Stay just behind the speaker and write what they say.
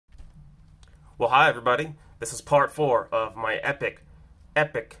Well, hi everybody. This is part 4 of my epic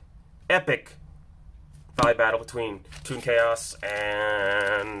value battle between Toon Chaos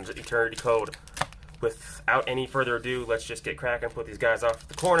and Eternity Code. Without any further ado, let's just get cracking, put these guys off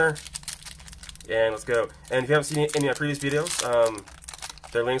the corner, and let's go. And if you haven't seen any of my previous videos,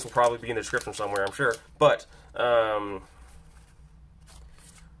 their links will probably be in the description somewhere, I'm sure. But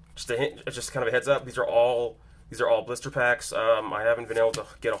just kind of a heads up, these are all blister packs. I haven't been able to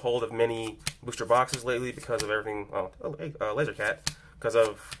get a hold of many booster boxes lately because of everything. Laser Cat, because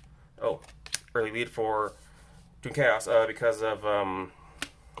of early lead for Toon Chaos, because of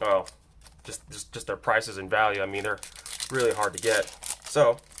just their prices and value. I mean, they're really hard to get.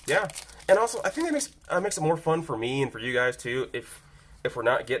 So yeah, and also I think that makes it more fun for me and for you guys too. If we're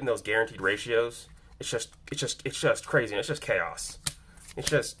not getting those guaranteed ratios, it's just crazy. And it's just chaos. It's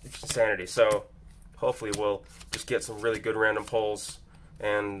just insanity. So hopefully we'll just get some really good random pulls,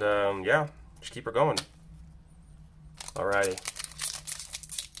 and yeah, just keep her going. Alrighty.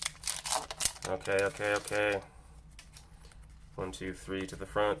 Okay. 1, 2, 3 to the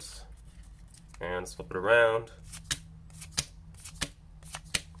front, and flip it around,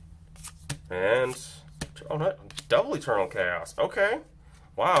 and not double Eternal Chaos. Okay,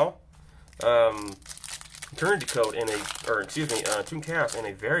 wow. Eternity Code Toon Chaos in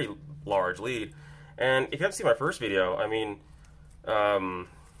a very large lead. And if you haven't seen my first video, I mean,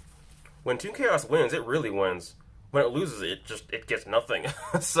 when Toon Chaos wins, it really wins. When it loses, it gets nothing.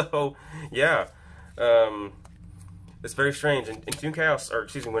 So yeah, it's very strange. And in Toon Chaos,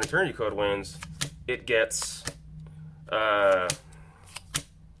 when Eternity Code wins, it gets like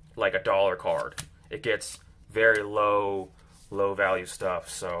a $1 card. It gets very low value stuff.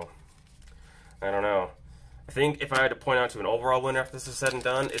 So I don't know. I think if I had to point out to an overall winner after this is said and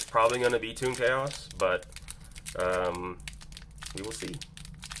done, it's probably going to be Toon Chaos, but we will see.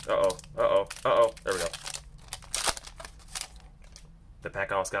 There we go. The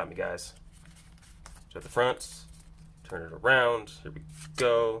pack almost got me, guys. So at the front, turn it around. Here we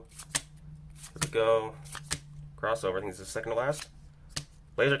go. Crossover, I think it's the second to last.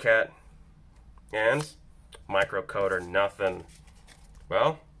 Laser Cat and Microcode or nothing.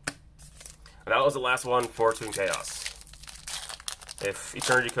 Well, that was the last one for Toon Chaos. If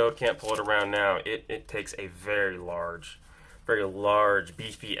Eternity Code can't pull it around now, it takes a very large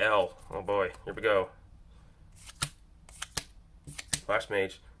beefy L. Oh boy, here we go. Flash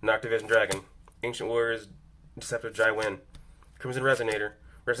Mage, Noctivision Dragon, Ancient Warriors, Deceptive Jaiwin, Crimson Resonator,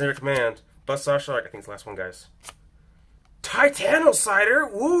 Resonator Command, Buzzsaw Shark, I think it's the last one, guys.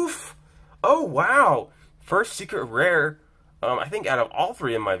 Titanocider, woof! Oh wow! First secret rare, I think out of all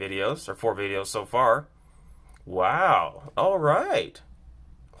 3 of my videos, or 4 videos so far. Wow, alright.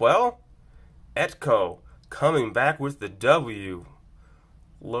 Well, Etco coming back with the W.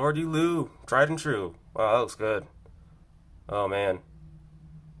 Lordy Lou, tried and true. Wow, that looks good. Oh man.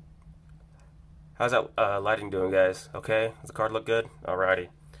 How's that lighting doing, guys? Okay, does the card look good? Alrighty.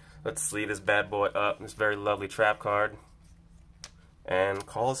 Let's sleeve this bad boy up, this very lovely trap card, and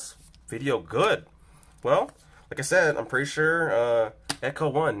call this video good. Well, like I said, I'm pretty sure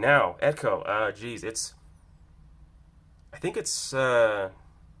Etco won. Now, Etco, geez, I think it's,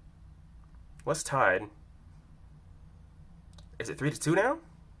 what's tied? Is it 3-2 now?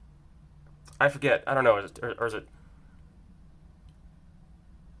 I forget. I don't know. Or is it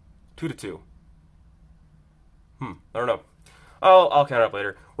 2-2? I don't know. I'll count it up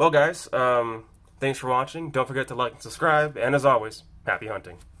later. Well, guys, thanks for watching. Don't forget to like and subscribe. And as always, happy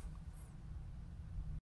hunting.